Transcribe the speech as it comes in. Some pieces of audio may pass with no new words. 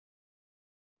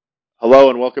Hello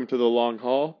and welcome to the Long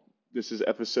Haul. This is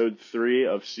episode 3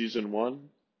 of season 1.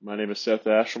 My name is Seth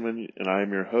Ashelman and I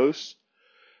am your host.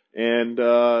 And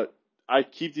I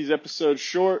keep these episodes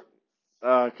short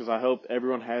because I hope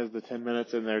everyone has the 10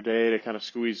 minutes in their day to kind of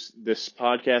squeeze this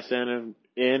podcast in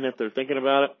if they're thinking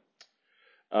about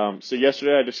it. So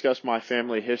yesterday I discussed my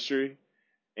family history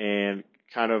and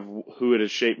kind of who it has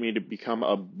shaped me to become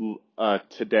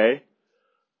today.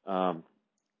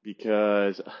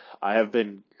 Because I have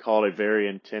been called a very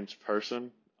intense person,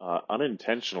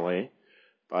 unintentionally,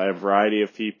 by a variety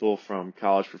of people from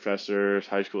college professors,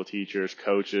 high school teachers,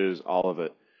 coaches, all of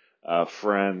it,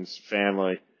 friends,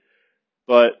 family.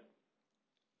 But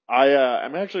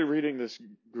I'm actually reading this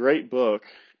great book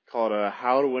called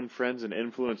How to Win Friends and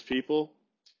Influence People.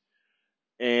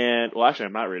 And, well, actually,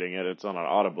 I'm not reading it. It's on an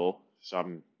Audible. So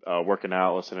I'm working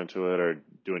out, listening to it, or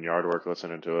doing yard work,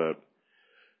 listening to it.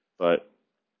 But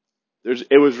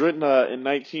it was written in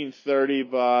 1930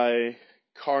 by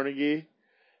Carnegie,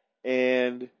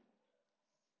 and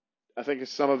I think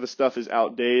some of the stuff is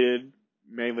outdated,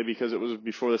 mainly because it was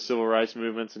before the civil rights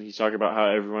movements, and he's talking about how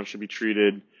everyone should be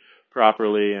treated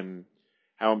properly and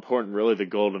how important really the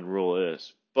golden rule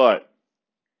is. But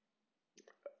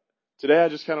today I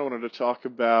just kind of wanted to talk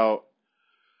about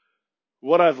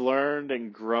what I've learned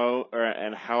and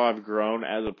and how I've grown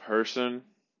as a person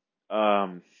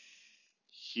um,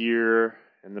 here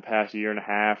in the past year and a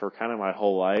half, or kind of my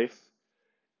whole life.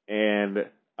 And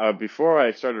before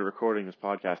I started recording this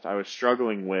podcast, I was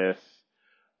struggling with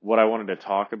what I wanted to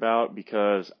talk about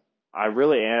because I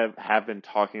really have been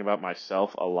talking about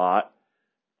myself a lot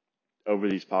over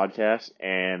these podcasts,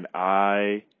 and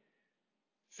I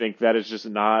think that is just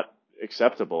not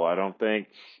acceptable. I don't think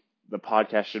the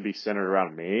podcast should be centered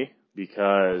around me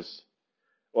because,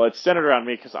 well, it's centered around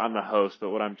me because I'm the host,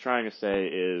 but what I'm trying to say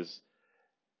is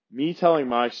me telling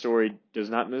my story does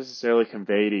not necessarily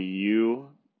convey to you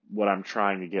what I'm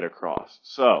trying to get across.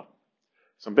 So,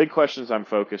 some big questions I'm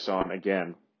focused on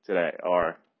again today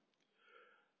are: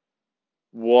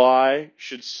 why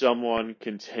should someone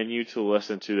continue to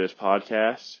listen to this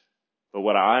podcast? But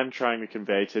what I'm trying to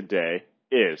convey today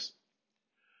is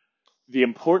the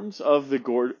importance of the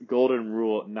golden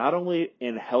rule, not only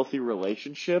in healthy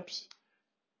relationships,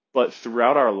 but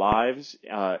throughout our lives,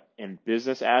 in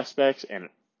business aspects and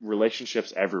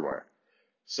relationships everywhere.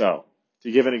 So,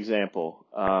 to give an example,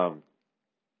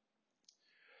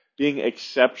 being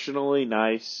exceptionally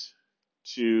nice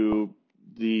to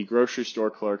the grocery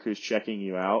store clerk who's checking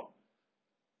you out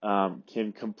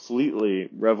can completely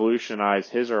revolutionize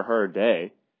his or her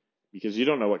day because you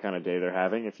don't know what kind of day they're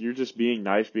having. If you're just being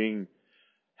nice,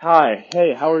 hi,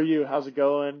 hey, how are you? How's it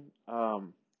going?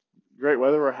 Great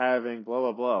weather we're having, blah,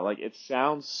 blah, blah. Like, it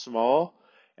sounds small,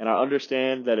 and I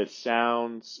understand that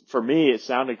for me, it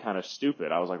sounded kind of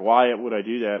stupid. I was like, why would I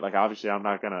do that? Like, obviously, I'm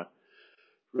not going to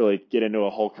really get into a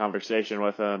whole conversation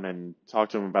with them and talk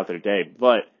to them about their day,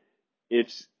 but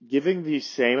it's giving the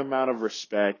same amount of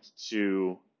respect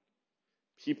to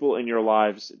people in your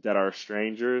lives that are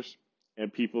strangers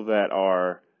and people that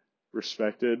are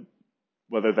respected,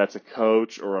 whether that's a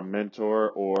coach or a mentor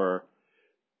or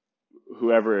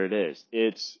whoever it is.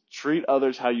 It's treat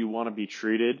others how you want to be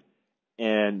treated.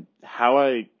 And How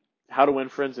to Win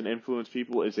Friends and Influence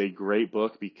People is a great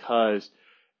book because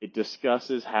it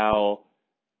discusses how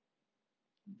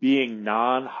being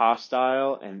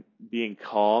non-hostile and being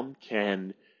calm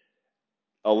can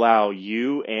allow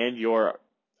you and your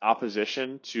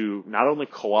opposition to not only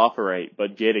cooperate,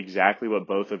 but get exactly what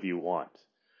both of you want.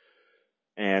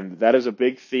 And that is a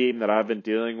big theme that I've been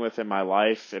dealing with in my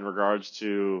life in regards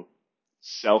to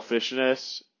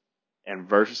selfishness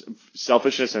versus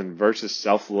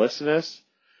selflessness,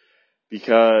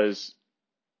 because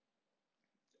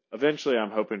eventually I'm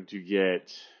hoping to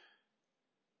get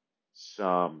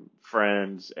some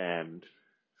friends and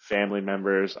family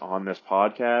members on this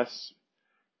podcast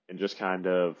and just kind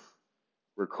of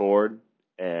record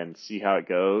and see how it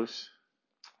goes,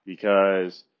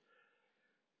 because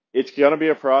it's going to be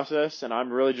a process and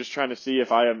I'm really just trying to see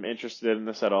if I am interested in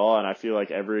this at all. And I feel like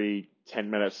every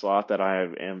 10-minute slot that I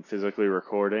am physically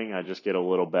recording, I just get a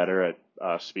little better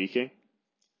at speaking.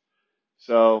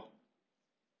 So,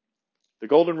 the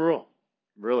golden rule,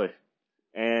 really.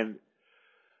 And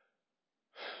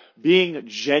being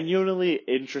genuinely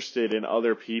interested in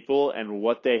other people and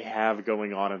what they have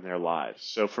going on in their lives.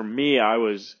 So for me, I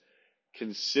was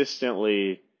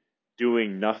consistently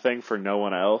doing nothing for no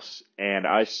one else, and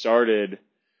I started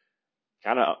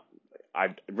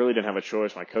I really didn't have a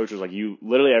choice. My coach was like, you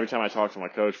literally, every time I talked to my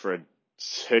coach for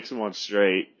 6 months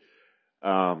straight,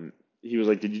 he was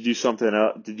like, did you do something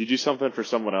else? Did you do something for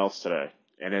someone else today?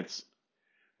 And it's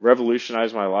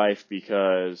revolutionized my life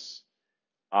because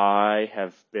I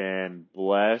have been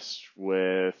blessed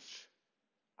with.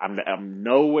 I'm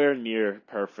nowhere near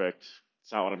perfect.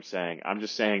 It's not what I'm saying. I'm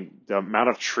just saying the amount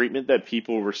of treatment that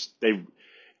they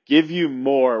give you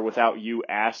more without you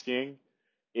asking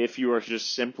if you are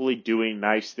just simply doing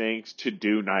nice things to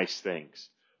do nice things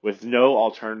with no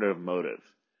alternative motive.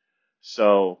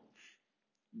 So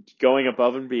going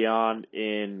above and beyond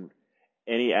in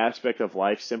any aspect of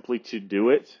life simply to do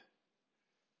it.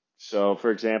 So,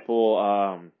 for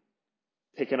example,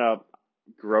 picking up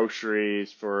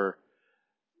groceries for,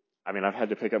 I mean, I've had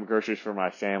to pick up groceries for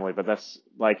my family, but that's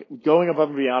like going above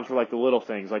and beyond for like the little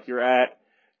things. Like you're at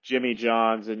Jimmy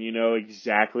John's and you know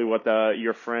exactly what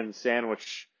your friend's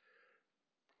sandwich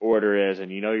order is,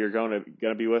 and you know you're going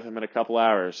to be with him in a couple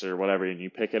hours or whatever, and you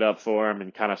pick it up for him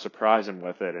and kind of surprise him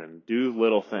with it and do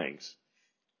little things.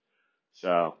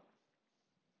 So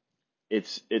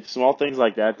it's small things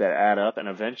like that that add up, and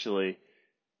eventually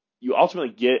you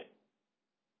ultimately get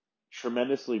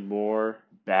tremendously more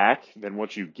back than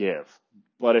what you give.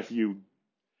 But if you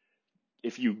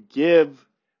give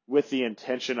with the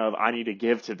intention of I need to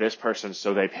give to this person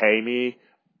so they pay me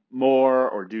more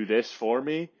or do this for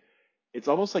me, it's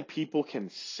almost like people can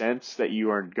sense that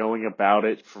you are going about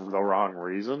it for the wrong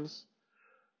reasons,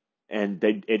 and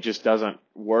it just doesn't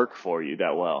work for you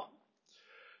that well.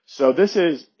 So this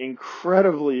is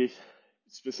incredibly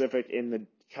specific in the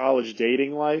college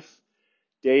dating life,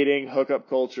 dating, hookup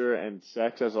culture, and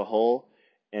sex as a whole.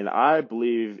 And I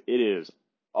believe it is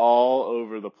all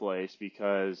over the place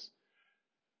because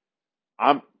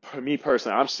me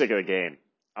personally, I'm sick of the game.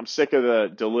 I'm sick of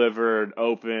the delivered,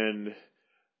 open,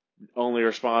 only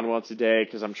respond once a day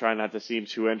because I'm trying not to seem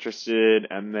too interested,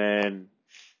 and then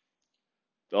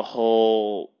the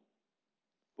whole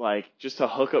like just a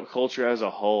hookup culture as a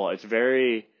whole. It's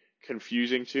very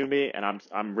confusing to me, and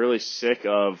I'm really sick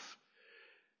of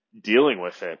dealing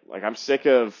with it. Like I'm sick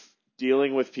of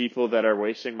dealing with people that are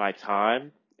wasting my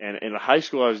time. And in high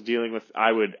school, I was dealing with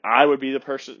I would be the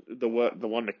person the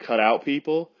one to cut out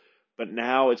people, but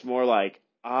now it's more like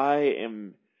I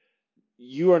am.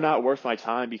 You are not worth my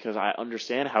time because I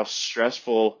understand how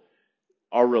stressful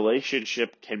our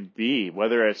relationship can be,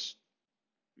 whether it's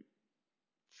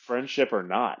friendship or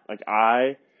not. Like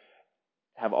I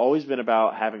have always been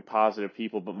about having positive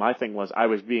people, but my thing was I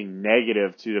was being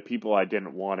negative to the people I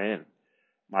didn't want in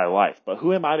my life. But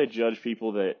who am I to judge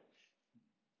people that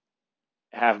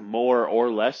have more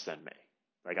or less than me?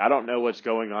 Like I don't know what's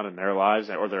going on in their lives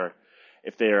or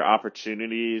if their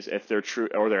opportunities, if they're true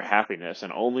or their happiness,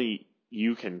 and only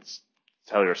you can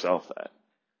tell yourself that.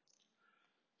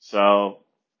 So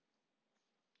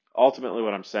ultimately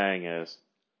what I'm saying is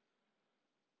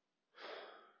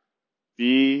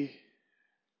be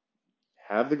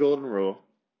have the golden rule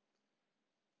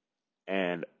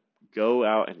and go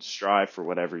out and strive for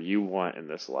whatever you want in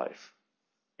this life.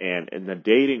 And in the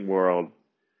dating world,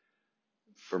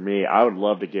 for me, I would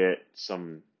love to get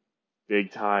some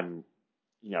big time,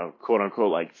 quote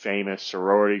unquote, like famous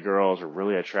sorority girls or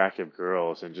really attractive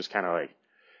girls and just kind of like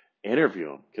interview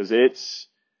them because it's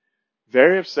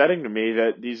very upsetting to me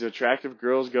that these attractive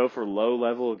girls go for low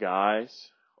level guys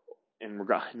and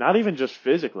not even just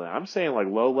physically. I'm saying like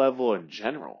low level in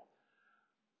general.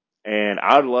 And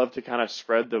I would love to kind of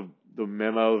spread the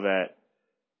memo that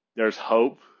there's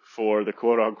hope for the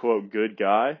quote unquote good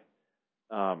guy.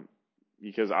 Um,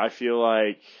 because I feel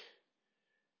like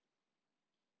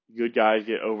good guys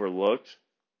get overlooked.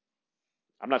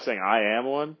 I'm not saying I am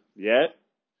one yet,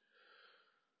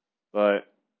 but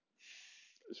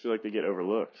I just feel like they get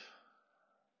overlooked.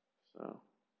 So,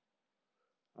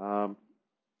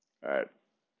 all right.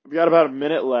 We've got about a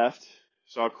minute left,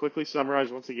 so I'll quickly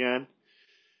summarize once again.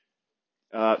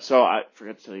 So I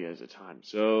forgot to tell you guys the time.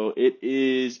 So it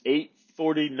is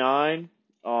 8:49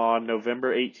 on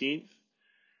November 18th.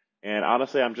 And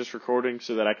honestly, I'm just recording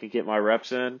so that I can get my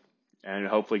reps in and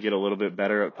hopefully get a little bit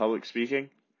better at public speaking.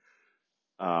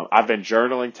 I've been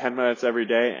journaling 10 minutes every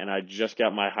day, and I just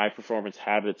got my high performance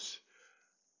habits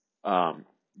um,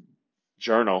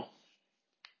 journal.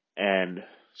 And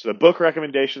so the book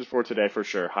recommendations for today, for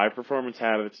sure, high performance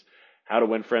habits, how to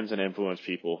win friends and influence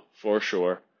people, for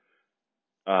sure.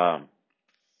 Um,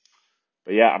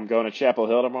 but yeah, I'm going to Chapel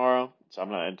Hill tomorrow, so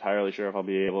I'm not entirely sure if I'll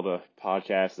be able to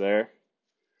podcast there.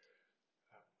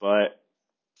 But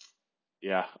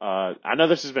yeah, I know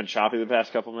this has been choppy the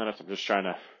past couple minutes. I'm just trying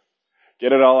to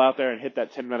get it all out there and hit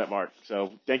that 10-minute mark.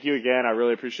 So thank you again. I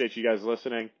really appreciate you guys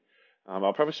listening.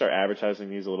 I'll probably start advertising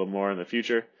these a little more in the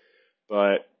future,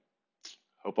 but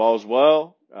hope all is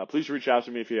well. Please reach out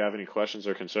to me if you have any questions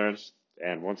or concerns.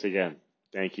 And once again,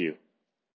 thank you.